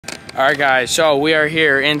All right, guys, so we are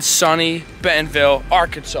here in sunny Bentonville,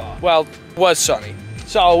 Arkansas. Well, it was sunny.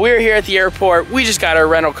 So we're here at the airport. We just got our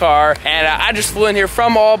rental car, and I just flew in here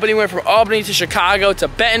from Albany, went from Albany to Chicago to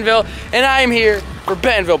Bentonville, and I am here for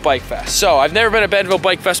Bentonville Bike Fest. So I've never been to Bentonville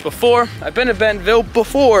Bike Fest before. I've been to Bentonville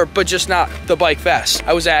before, but just not the Bike Fest.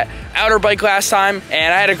 I was at Outer Bike last time,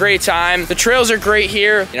 and I had a great time. The trails are great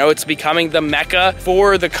here. You know, it's becoming the mecca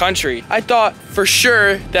for the country. I thought for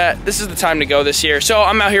sure that this is the time to go this year. So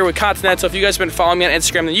I'm out here with Continental. If you guys have been following me on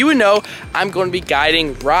Instagram, then you would know I'm going to be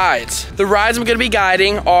guiding rides. The rides I'm going to be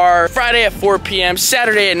guiding are Friday at 4 p.m.,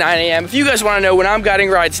 Saturday at 9 a.m. If you guys want to know when I'm guiding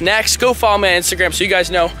rides next, go follow me on Instagram so you guys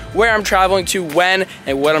know where I'm traveling to, when,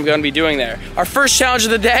 and what I'm going to be doing there. Our first challenge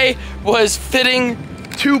of the day was fitting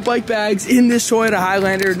 2 bike bags in this Toyota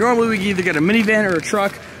Highlander. Normally we either get a minivan or a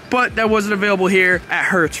truck, but that wasn't available here at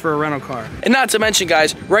Hertz for a rental car. And not to mention,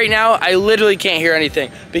 guys, right now I literally can't hear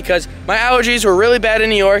anything because my allergies were really bad in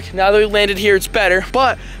New York. Now that we landed here, it's better,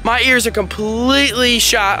 but my ears are completely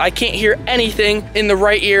shot. I can't hear anything in the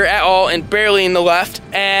right ear at all and barely in the left.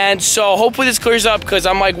 And so hopefully this clears up because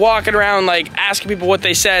I'm like walking around like asking people what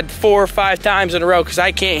they said 4 or 5 times in a row because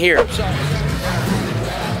I can't hear.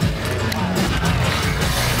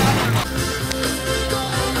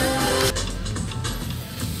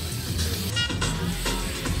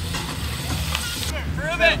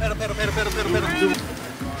 Pedal.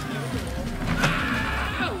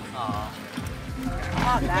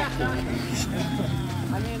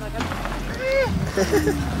 I mean, like, get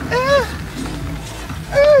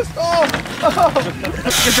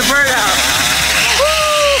the bird out.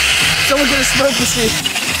 Someone get a smoke machine.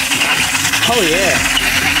 Oh yeah.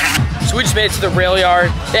 So we just made it to the rail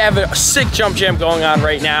yard. They have a sick jump jam going on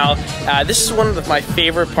right now. This is one of my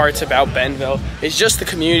favorite parts about Bentonville. It's just the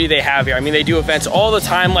community they have here. I mean, they do events all the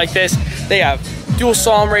time like this. They have dual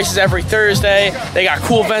slalom races every Thursday. They got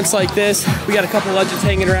cool events like this. We got a couple legends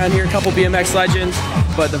hanging around here, a couple BMX legends,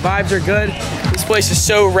 but the vibes are good. This place is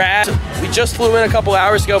so rad. We just flew in a couple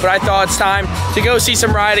hours ago, but I thought it's time to go see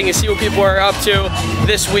some riding and see what people are up to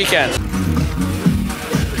this weekend.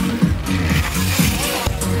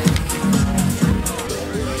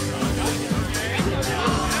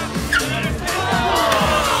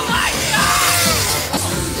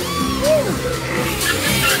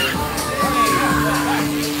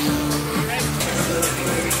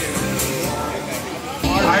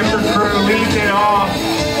 Crew leads it off.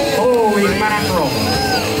 Holy mackerel.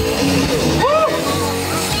 Woo!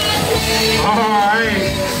 All right.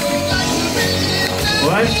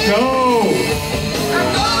 Let's go. I'm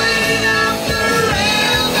going up the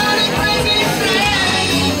rail, got a crazy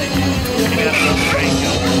friend.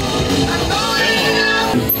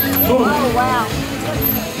 Oh, wow.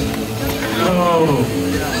 Oh.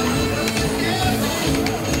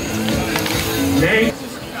 Nate.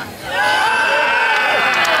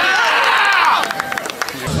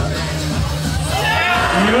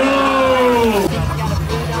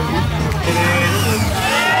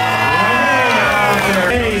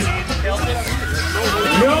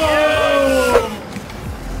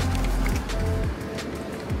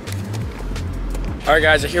 All right,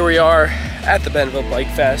 guys, here we are at the Bentonville Bike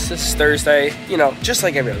Fest. This is Thursday, you know, just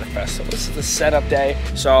like every other festival. This is the setup day.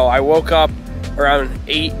 So I woke up around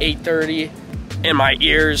 8:30, and my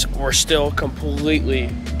ears were still completely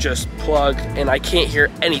just plugged, and I can't hear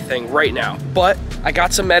anything right now. But I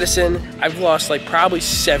got some medicine. I've lost like probably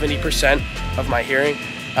 70% of my hearing,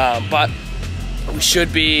 but we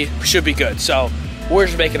should be good. So we're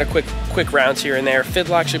just making a quick rounds here and there.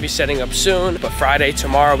 Fidlock should be setting up soon, but Friday,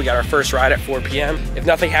 tomorrow, we got our first ride at 4 p.m. If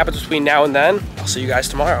nothing happens between now and then, I'll see you guys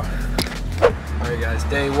tomorrow. All right, guys,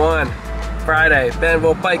 day 1, Friday,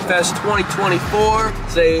 Bentonville Bike Fest 2024.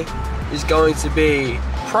 Today is going to be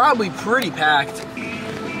probably pretty packed.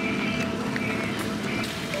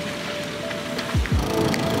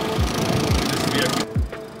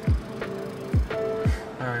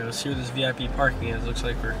 All right, let's see where this VIP parking is. Looks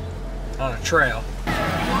like we're on a trail.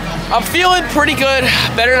 I'm feeling pretty good,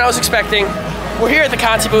 better than I was expecting. We're here at the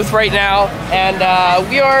Conti booth right now, and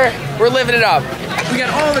we're living it up. We got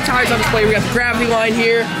all the tires on display. We got the gravity line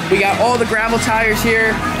here. We got all the gravel tires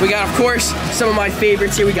here. We got, of course, some of my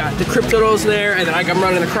favorites here. We got the Cryptodos there, and then I'm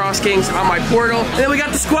running the Cross Kings on my Portal. And then we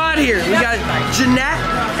got the squad here. We got Jeanette.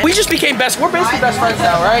 We just became we're basically best friends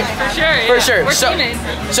now, right? For sure, yeah. For sure. We're teammates.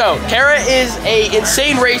 So, Kara is a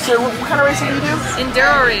insane racer. What kind of racing do you do?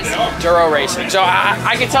 Enduro racing. Enduro racing. So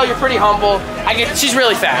I can tell you're pretty humble. She's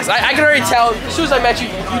really fast. I can already tell, as soon as I met you,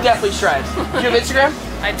 you definitely shred. Do you have Instagram?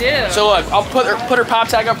 I do. So look, I'll put her pop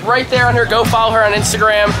tag up right there on her. Go follow her on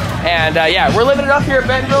Instagram. And yeah, we're living it up here at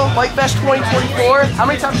Bentonville Bike Fest 2024. How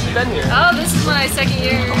many times have you been here? Oh, this is my second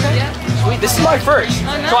year. Okay. Yeah. Sweet. This is my first.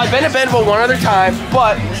 Oh, nice. So I've been to Bentonville one other time,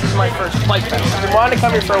 but this is my first Bike Fest. I've been wanting to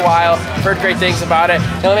come here for a while. I've heard great things about it.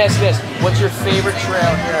 Now let me ask you this. What's your favorite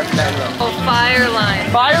trail here at Bentonville? Oh, Fireline.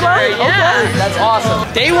 Fireline? Yeah. Okay, that's awesome.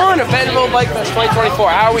 Day one of Bentonville Bike Fest 2024.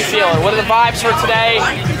 How are we feeling? What are the vibes for today?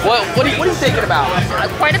 What are you thinking about?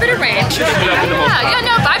 Quite a bit of rain. Yeah,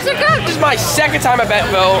 no, vibes are good. This is my second time at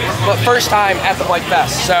Bentonville, but first time at the Bike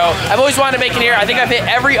Fest. So I've always wanted to make it here. I think I've hit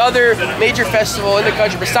every other major festival in the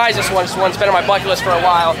country besides this one. This one's been on my bucket list for a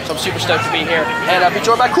while, so I'm super stoked to be here and be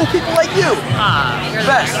joined by cool people like you.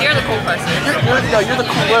 You're the cool person. You're the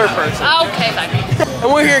cooler person. Okay, fine.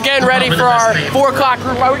 And we're here getting ready for our 4 o'clock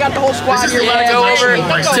group ride. We got the whole squad here. We're gonna go over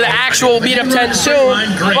to the actual meetup tent soon.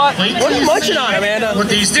 But what are you munching on, Amanda?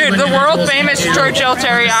 Dude, the world famous Churchill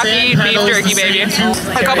teriyaki beef jerky, baby.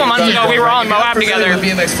 A couple months ago, we were all in Moab together,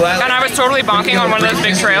 and I was totally bonking on one of those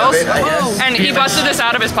big trails, and he busted this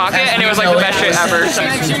out of his pocket, and it was like the best shit ever. So.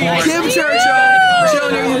 Kim Churchill,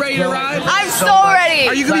 are you ready to ride? I'm so ready.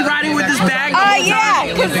 Are you gonna be riding with this bag?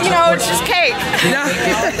 Yeah, because you know it's just cake. Yeah.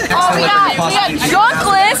 Oh, we got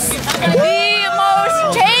Junkless, the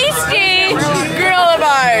most tasty granola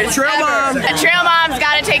bars. Trail mom. A trail mom's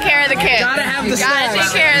gotta take care of the kid. Gotta have the Gotta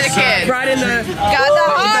snacks. take care of the kid. Right in the. Got the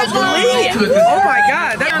hot dog. Oh my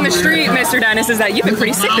God. On the street, Mr. Dennis, is that you've been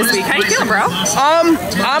pretty sick this week. How you feeling, bro?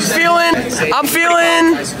 I'm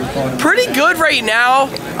feeling pretty good right now.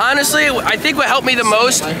 Honestly, I think what helped me the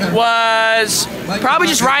most was probably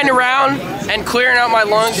just riding around and clearing out my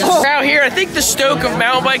lungs. Out here, I think the stoke of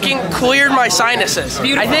mountain biking cleared my sinuses.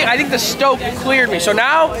 I think the stoke cleared me. So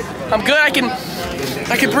now I'm good. I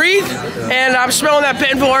can breathe, and I'm smelling that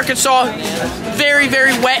Bentonville, Arkansas, very,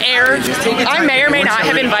 very wet air. I may or may not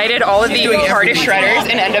have invited all of the hardest shredders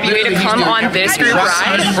in NWA to come on this group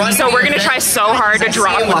ride, so we're gonna try so hard to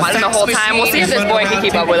drop Lawton the whole time. We'll see if this boy can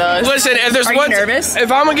keep up with us. Listen, if there's Are you nervous?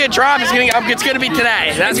 if I'm gonna get dropped, it's gonna be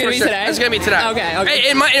today. That's gonna for be sure. today? It's gonna be today. Okay.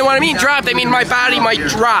 And when I mean dropped, I mean my body might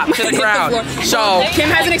drop to the ground. So Kim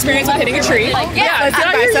has an experience with hitting a tree. Yeah, let's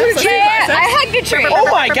get biceps. I hugged a tree.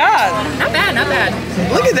 oh my God, Not bad, not bad.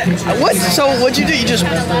 look at that. So what'd you do? You just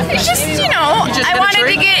It's just, you know, just I hit a wanted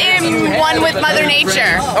tree? to get in one with Mother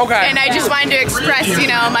Nature. Okay. And I just wanted to express, you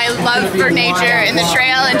know, my love for nature in the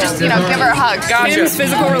trail and just, you know, give her a hug. Gotcha. Kim's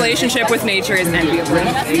physical relationship with nature is enviable.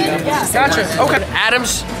 Gotcha. Okay.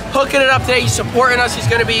 Adam's hooking it up today. He's supporting us. He's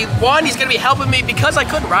gonna be helping me because I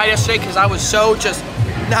couldn't ride yesterday because I was so just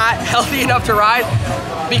not healthy enough to ride.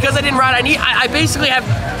 Because I didn't ride, I basically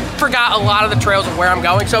forgot a lot of the trails of where I'm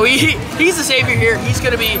going. So he's the savior here. He's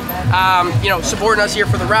gonna be you know, supporting us here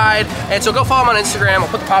for the ride. And so go follow him on Instagram. I'll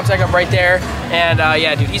put the pop tag up right there. And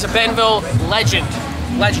yeah, dude, he's a Bentonville legend.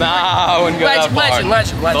 Legend. Nah, I wouldn't go that far.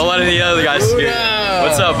 Legend. Don't let any other guys scare you.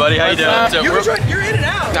 What's up, buddy? How you doing? You're in and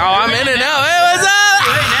out. Oh, I'm in and out. Hey, what's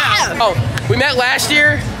up? Oh, we met last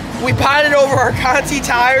year. We potted over our Continental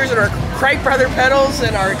Tires and our Crankbrothers pedals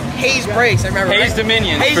and our Hayes brakes. I remember. Hayes right?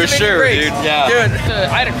 Dominions, Hayes for Dominion sure, brakes. dude. Yeah. Dude,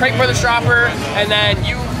 I had a Crankbrothers dropper, and then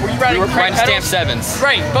were you riding? We were riding Crank Stamp pedals? 7s.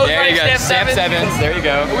 Right, both There riding you go. Stamp 7s. There you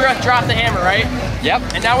go. We were gonna drop the hammer, right?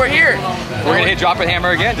 Yep. And now we're here. We're gonna hit drop the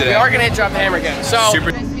hammer again today. We are gonna hit drop the hammer again. So,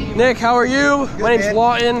 Super. Nick, how are you? My name's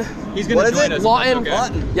Lawton. He's gonna join us. Lawton. Okay.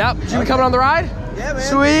 Lawton. Yep. Did you be coming on the ride? Yeah, man.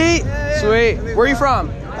 Sweet. Yeah. Sweet. Where are you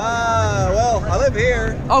from? Well, I live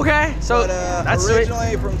here, Okay, so but that's sweet.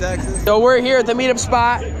 originally from Texas. So we're here at the meetup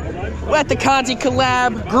spot. We're at the Conti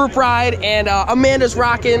collab group ride, and Amanda's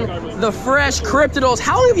rocking the fresh Cryptidals.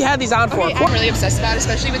 How long have you had these on for? I'm really obsessed about,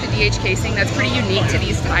 especially with the DH casing, that's pretty unique to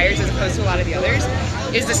these tires as opposed to a lot of the others,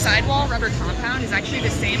 is the sidewall rubber compound is actually the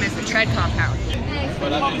same as the tread compound.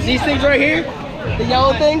 These things right here, the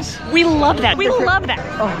yellow things. We love that. We love that.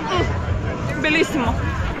 Bellissimo.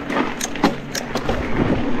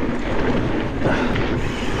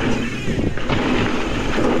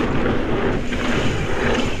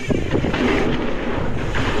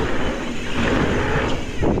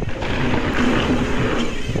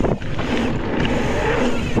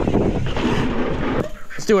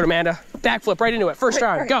 Let's do it, Amanda. Backflip right into it. First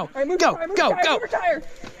try. Go. Go. Go. Go.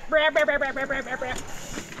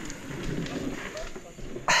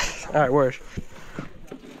 All right, where's?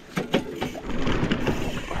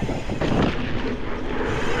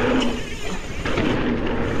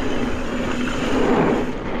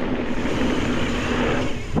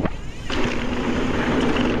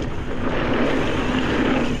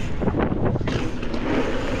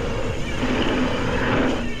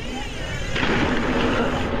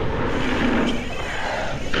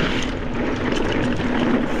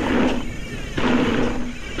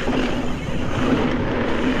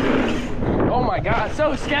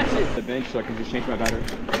 bench so I can just change my battery.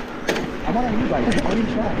 I'm on a e-bike. I'm already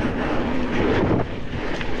shot.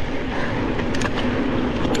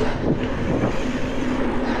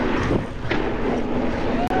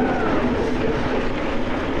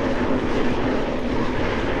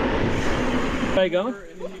 Where you going?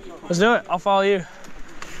 Let's do it. I'll follow you.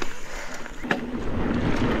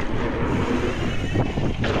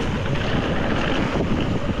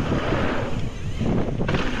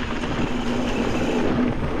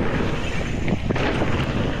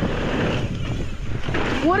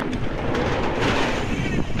 What?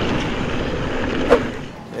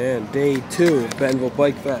 And day 2 of Bentonville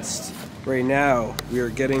Bike Fest. Right now, we are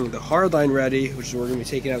getting the hardline ready, which is what we're going to be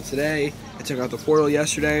taking out today. I took out the portal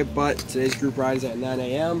yesterday, but today's group ride is at 9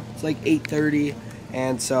 a.m. It's like 8:30,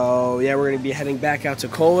 and so yeah, we're going to be heading back out to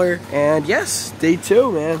Kohler. And yes, day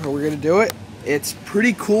 2, man, we're going to do it. It's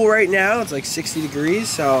pretty cool right now. It's like 60 degrees,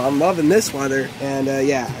 so I'm loving this weather. And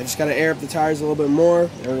yeah, I just got to air up the tires a little bit more,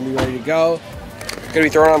 and we're going to be ready to go. Going to be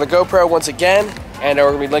throwing on the GoPro once again, and we're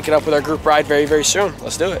going to be linking up with our group ride very, very soon.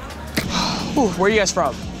 Let's do it. Ooh, where are you guys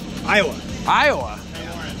from? Iowa. Iowa?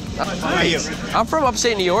 How are you? I'm from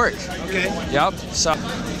upstate New York. Okay. Yep. So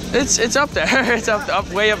it's up there. It's up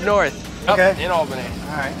way up north. Okay. Up in Albany.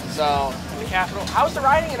 All right. So the capital. How's the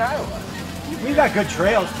riding in Iowa? We got good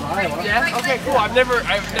trails from Iowa. Yeah. Okay. Cool. I've never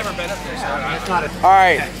been up there. So It's not a. all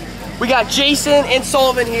right. We got Jason and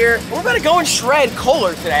Sullivan here. We're gonna go and shred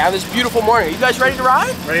Kohler today on this beautiful morning. Are you guys ready to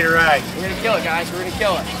ride? Ready to ride. We're gonna kill it, guys. We're gonna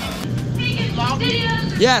kill it.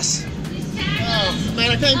 Yes. Oh,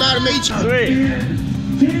 man, I came by to meet you. Sweet.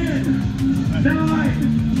 10, 9,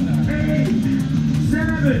 8,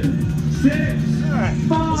 7, 6,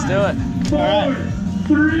 5, Let's do it. 4,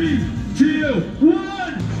 3, 2, 1.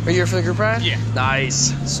 Are you here for the group ride? Yeah.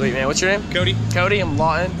 Nice. Sweet, man. What's your name? Cody. Cody, I'm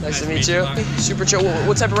Lawton. Nice to meet you. Super chill.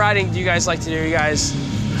 What type of riding do you guys like to do? You guys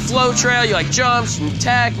flow trail? You like jumps,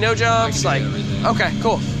 tech, no jumps? Like, okay,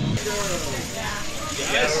 cool.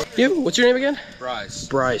 You, what's your name again? Bryce.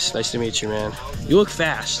 Bryce, nice to meet you, man. You look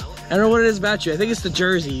fast. I don't know what it is about you. I think it's the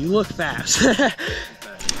jersey. You look fast.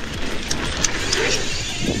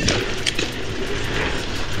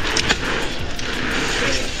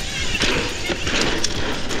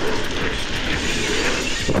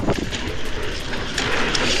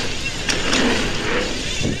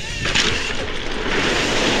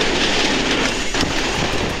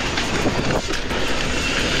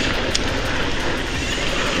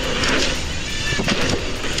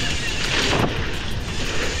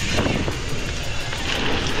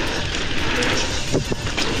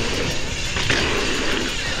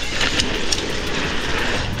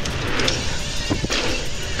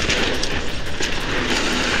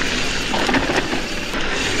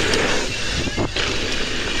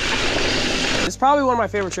 Probably one of my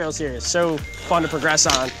favorite trails here. It's so fun to progress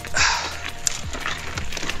on.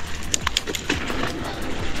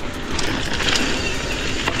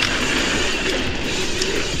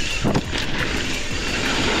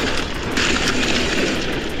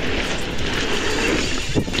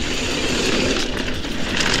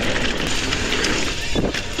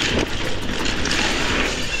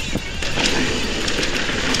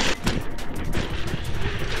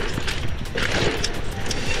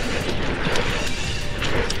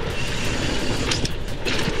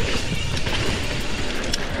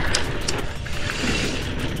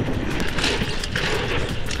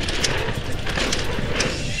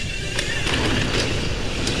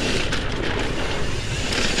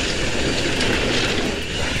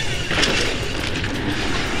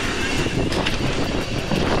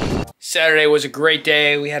 Saturday was a great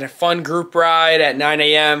day. We had a fun group ride at 9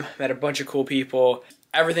 a.m. Met a bunch of cool people.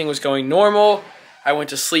 Everything was going normal. I went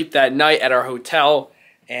to sleep that night at our hotel,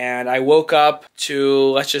 and I woke up to,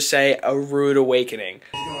 let's just say, a rude awakening.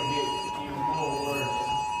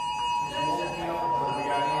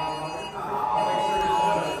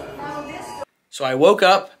 So I woke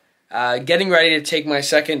up getting ready to take my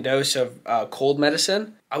second dose of cold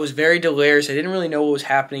medicine. I was very delirious. I didn't really know what was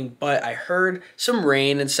happening, but I heard some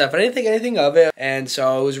rain and stuff. I didn't think anything of it. And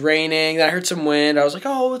so it was raining. Then I heard some wind. I was like,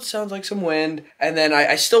 oh, it sounds like some wind. And then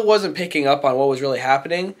I still wasn't picking up on what was really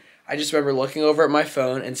happening. I just remember looking over at my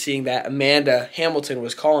phone and seeing that Amanda Hamilton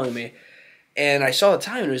was calling me. And I saw the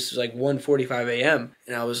time, and it was like 1:45 a.m.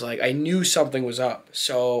 And I was like, I knew something was up.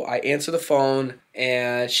 So I answered the phone,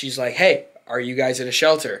 and she's like, hey, are you guys at a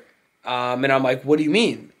shelter? And I'm like, what do you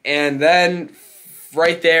mean? And then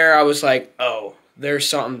right there, I was like, oh, there's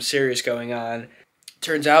something serious going on.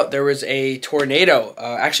 Turns out there was a tornado,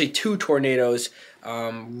 actually 2 tornadoes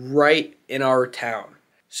right in our town.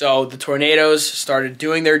 So the tornadoes started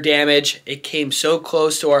doing their damage. It came so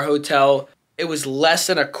close to our hotel. It was less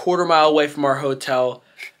than a quarter mile away from our hotel,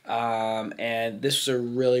 and this was a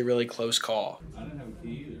really, really close call. I didn't have a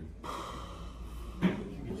key either.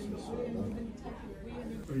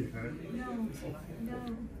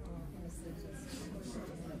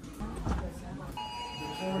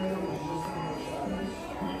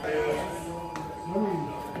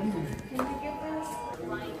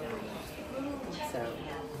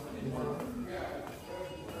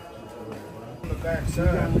 On the back side,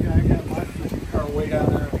 I got my car way down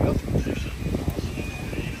there in the other position.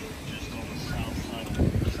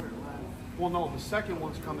 Well, no, the second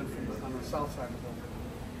one's coming from on the south side of the building.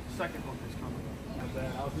 The second one is coming. Not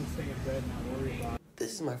bad. I'll just stay in bed and not worry about it.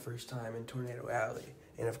 This is my first time in Tornado Alley,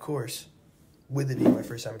 and of course, with it being my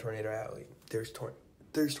first time in Tornado Alley, there's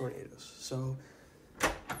tornadoes. So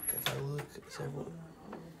if I look,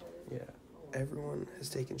 everyone has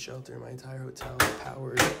taken shelter. My entire hotel, the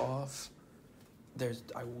power is off.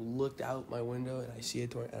 I looked out my window and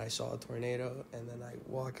I saw a tornado, and then I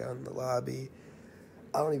walk out in the lobby.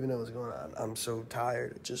 I don't even know what's going on. I'm so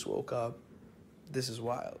tired. I just woke up. This is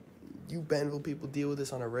wild. You Bentonville people deal with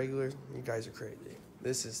this on a regular. You guys are crazy.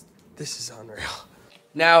 This is unreal.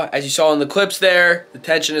 Now, as you saw in the clips there, the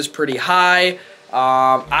tension is pretty high.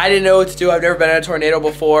 I didn't know what to do. I've never been in a tornado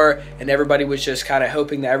before, and everybody was just kind of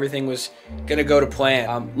hoping that everything was gonna go to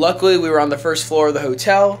plan. Luckily, we were on the first floor of the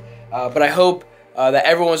hotel, but I hope that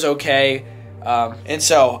everyone was okay. And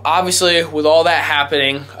so, obviously, with all that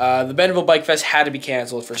happening, the Bentonville Bike Fest had to be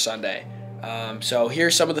canceled for Sunday. So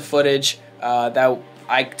here's some of the footage that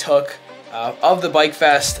I took of the Bike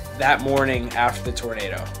Fest that morning after the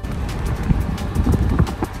tornado.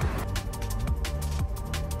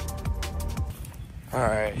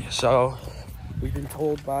 Alright, so we've been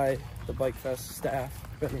told by the Bike Fest staff,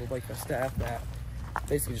 Bentonville Bike Fest staff, that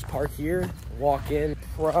basically just park here, walk in,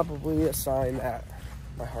 probably a sign that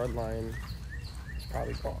my hard line is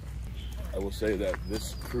probably gone. I will say that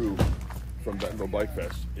this crew from Bentonville Bike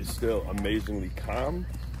Fest is still amazingly calm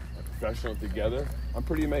and professional together. I'm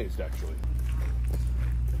pretty amazed, actually.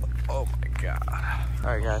 Oh my God.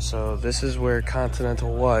 Alright guys, so this is where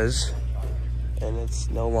Continental was, and it's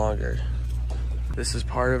no longer. This is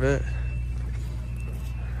part of it.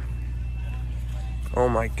 Oh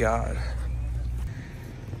my God.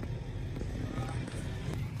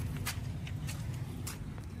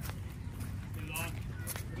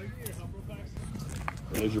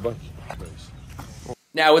 There's your bike.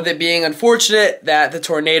 Now, with it being unfortunate that the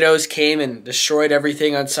tornadoes came and destroyed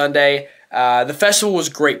everything on Sunday, the festival was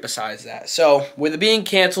great besides that. So, with it being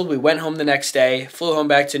canceled, we went home the next day, flew home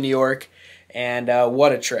back to New York, and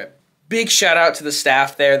what a trip. Big shout out to the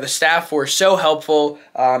staff there. The staff were so helpful.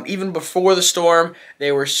 Even before the storm,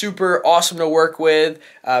 they were super awesome to work with.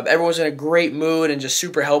 Everyone was in a great mood and just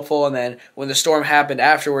super helpful. And then when the storm happened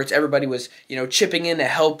afterwards, everybody was, chipping in to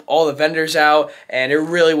help all the vendors out. And it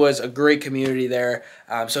really was a great community there.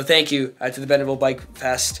 So thank you to the Bentonville Bike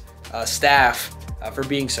Fest staff for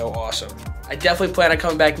being so awesome. I definitely plan on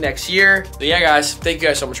coming back next year. But yeah, guys, thank you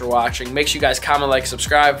guys so much for watching. Make sure you guys comment, like,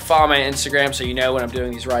 subscribe, follow my Instagram so you know when I'm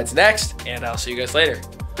doing these rides next, and I'll see you guys later.